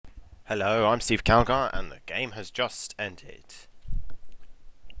Hello, I'm Steve Calgar, and the game has just ended.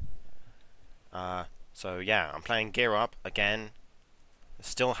 So yeah, I'm playing Gear Up again.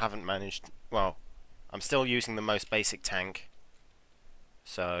 Still haven't managed. Well, I'm still using the most basic tank.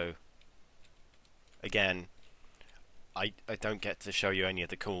 So again, I don't get to show you any of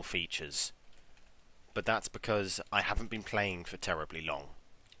the cool features, but that's because I haven't been playing for terribly long.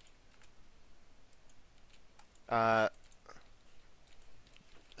 Uh,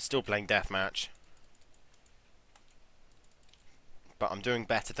 Still playing deathmatch, but I'm doing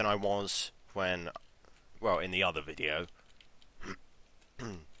better than I was when, well, in the other video.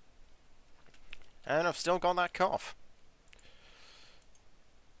 And I've still got that cough.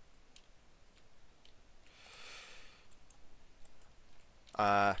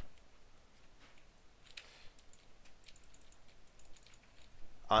 Uh,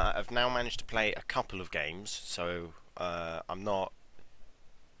 I've now managed to play a couple of games, so I'm not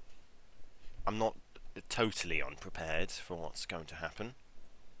totally unprepared for what's going to happen.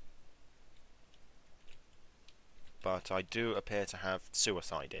 But I do appear to have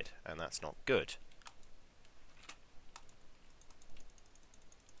suicided, and that's not good.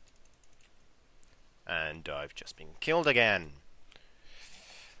 And I've just been killed again.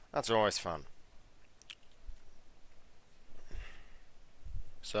 That's always fun.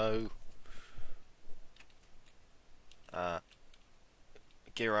 So,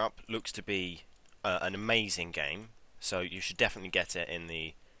 Gear Up looks to be an amazing game, so you should definitely get it in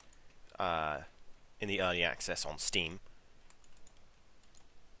the early access on Steam.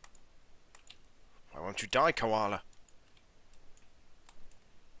 Why won't you die, Koala?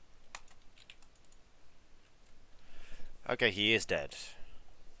 Okay, he is dead.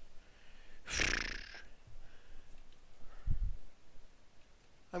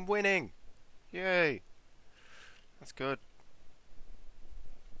 I'm winning! Yay! That's good.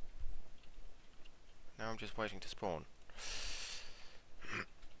 Now I'm just waiting to spawn.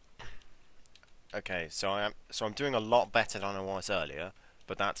 Okay, so I'm doing a lot better than I was earlier,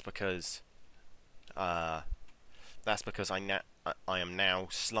 but that's because I am now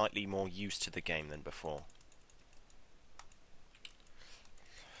slightly more used to the game than before.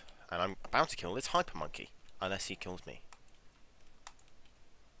 And I'm about to kill this hyper monkey, unless he kills me.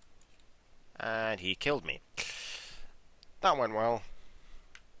 And he killed me. That went well.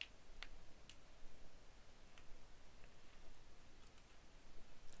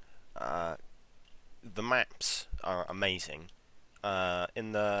 The maps are amazing.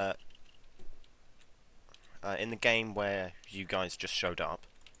 In the game where you guys just showed up,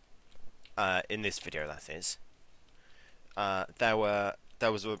 in this video that is, there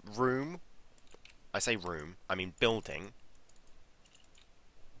was a room. I say room, I mean building.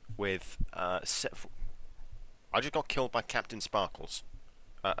 With I just got killed by CaptainSparklez.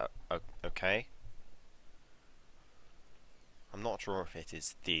 Okay. I'm not sure if it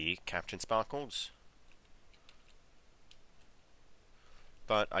is the CaptainSparklez,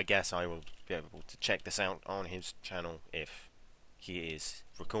 but I guess I will be able to check this out on his channel if he is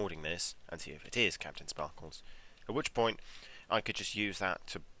recording this and see if it is CaptainSparklez. At which point, I could just use that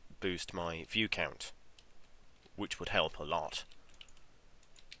to boost my view count, which would help a lot.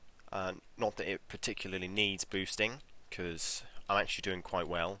 Not that it particularly needs boosting, because I'm actually doing quite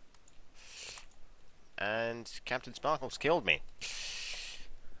well. And CaptainSparklez killed me.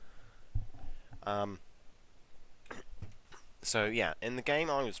 So yeah, in the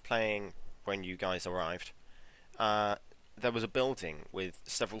game I was playing when you guys arrived, there was a building with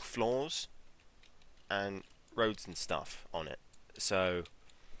several floors and roads and stuff on it. So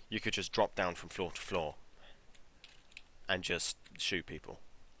you could just drop down from floor to floor and just shoot people.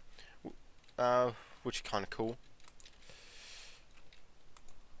 Which is kind of cool.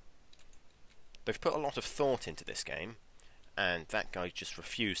 They've put a lot of thought into this game, and that guy just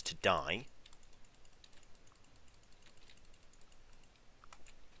refused to die.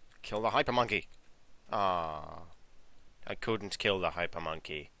 Kill the hyper monkey. Ah, I couldn't kill the hyper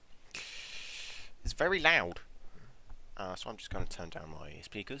monkey. It's very loud. So I'm just going to turn down my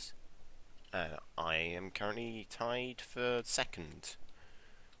speakers. I am currently tied for second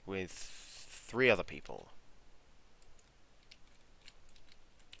with 3 other people.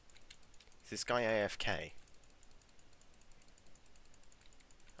 Is this guy AFK?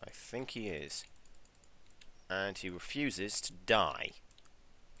 I think he is. And he refuses to die.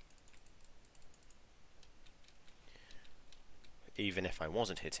 Even if I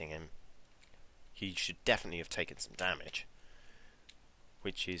wasn't hitting him, he should definitely have taken some damage.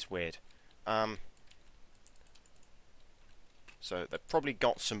 Which is weird. So they've probably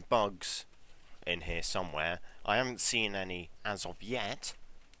got some bugs in here somewhere. I haven't seen any as of yet.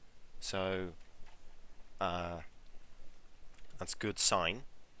 So that's a good sign.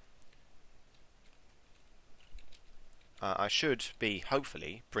 I should be,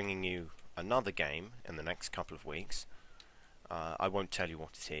 hopefully, bringing you another game in the next couple of weeks. I won't tell you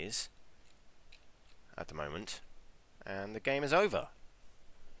what it is at the moment. And the game is over.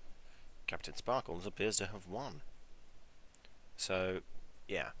 CaptainSparklez appears to have won. So,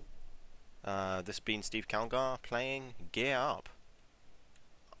 yeah. This has been Steve Calgar playing Gear Up.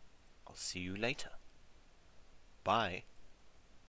 I'll see you later. Bye.